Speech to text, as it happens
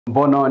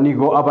Bono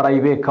nigo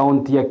abaraibe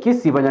county ya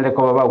Kisii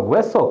banyareko baba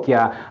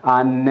gwesokia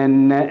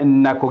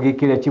na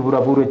kugikire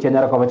chiburaburu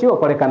cyanyarako bachigo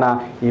korekana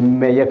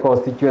imeye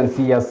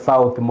constituency ya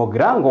South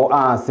Mugirango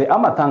ase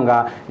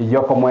amatanga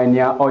yoko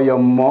mwenya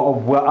oyomo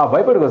bwa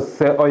abaibori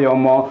se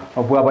oyomo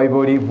bwa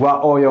abaibori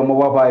bwa oyomo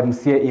bwa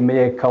MCA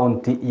imeye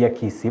county ya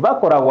Kisii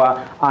bakorawa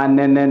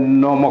anene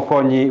no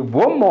mokonyi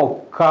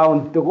bomo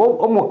county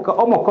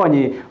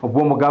omokonyi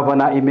bomo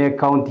governor imeye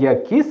county ya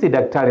Kisii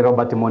Daktari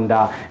Robert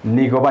Monda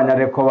nigo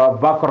banyareko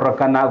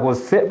bakorokana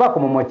gose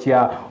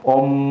bakomomochia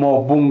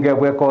omobunge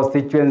bwe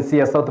constituency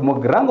ya South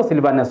Mugirango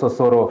Silvana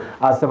Osoro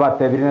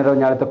asabate birinero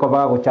nyarete ko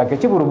baguchake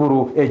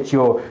chiburuburu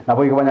ekyo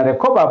nabo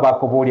igabanyareko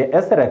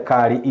bakoburia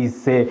serikali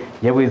ise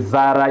ye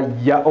wizara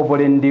ya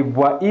oborendi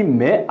bwa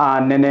ime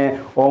anene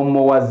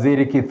omo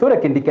waziri Kithure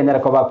Kindikenya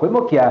ko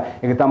bakwimokia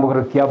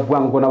igitambukiro kya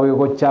bwango nabo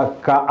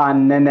igochaka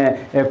anene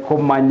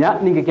komanya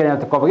ningikenya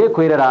ko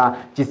bagikwirera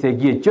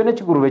chisegie cyo ne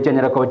chigurube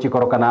cyanyarako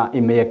chikorokana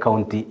ime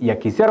county ya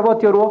Kisii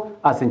arabotyo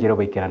asenjero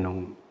baikirano.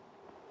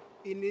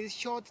 In his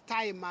short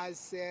time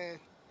as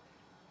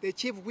the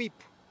chief whip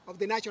of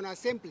the National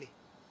Assembly,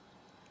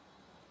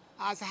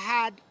 has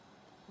had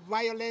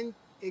violent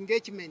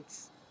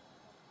engagements.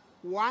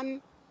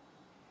 One,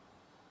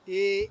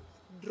 he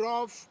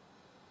drove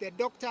the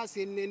doctors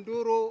in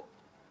Nduru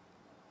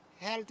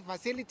Health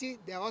Facility,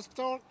 the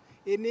hospital,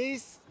 in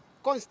his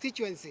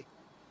constituency,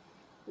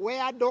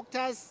 where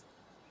doctors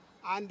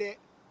and the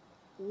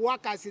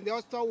workers in the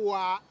hospital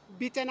were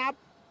beaten up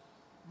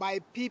by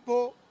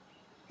people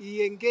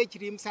he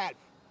engaged himself.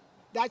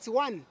 That's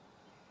one.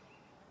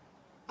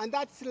 And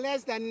that's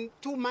less than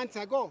 2 months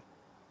ago.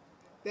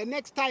 The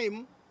next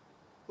time,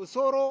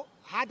 Osoro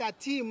had a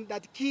team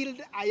that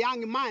killed a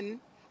young man,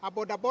 a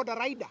border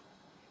rider,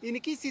 in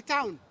Kisii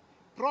town,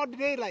 broad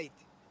daylight.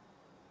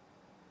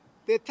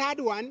 The third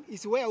one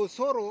is where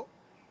Osoro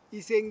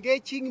is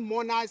engaging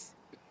mourners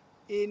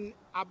in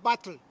a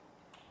battle,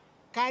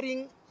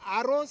 carrying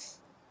arrows,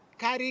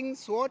 carrying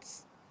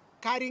swords,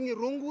 carrying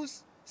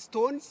rungus,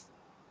 stones,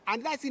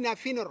 and that's in a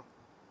funeral.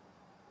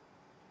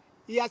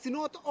 He has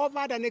not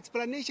offered an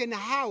explanation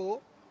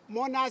how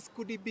mourners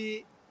could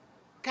be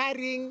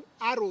carrying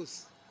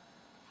arrows.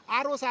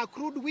 Arrows are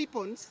crude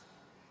weapons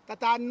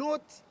that are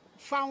not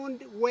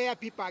found where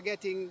people are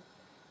getting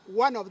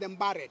one of them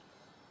buried.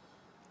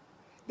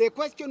 The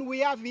question we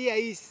have here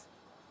is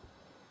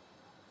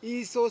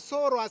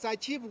Osoro as a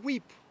chief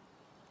whip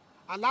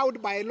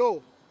allowed by law?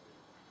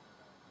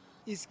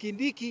 Is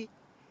Kindiki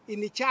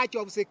in charge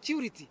of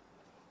security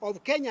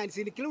of Kenyans,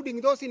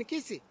 including those in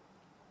Kisii,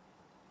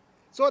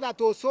 so that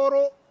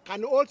Osoro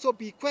can also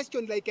be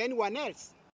questioned like anyone else?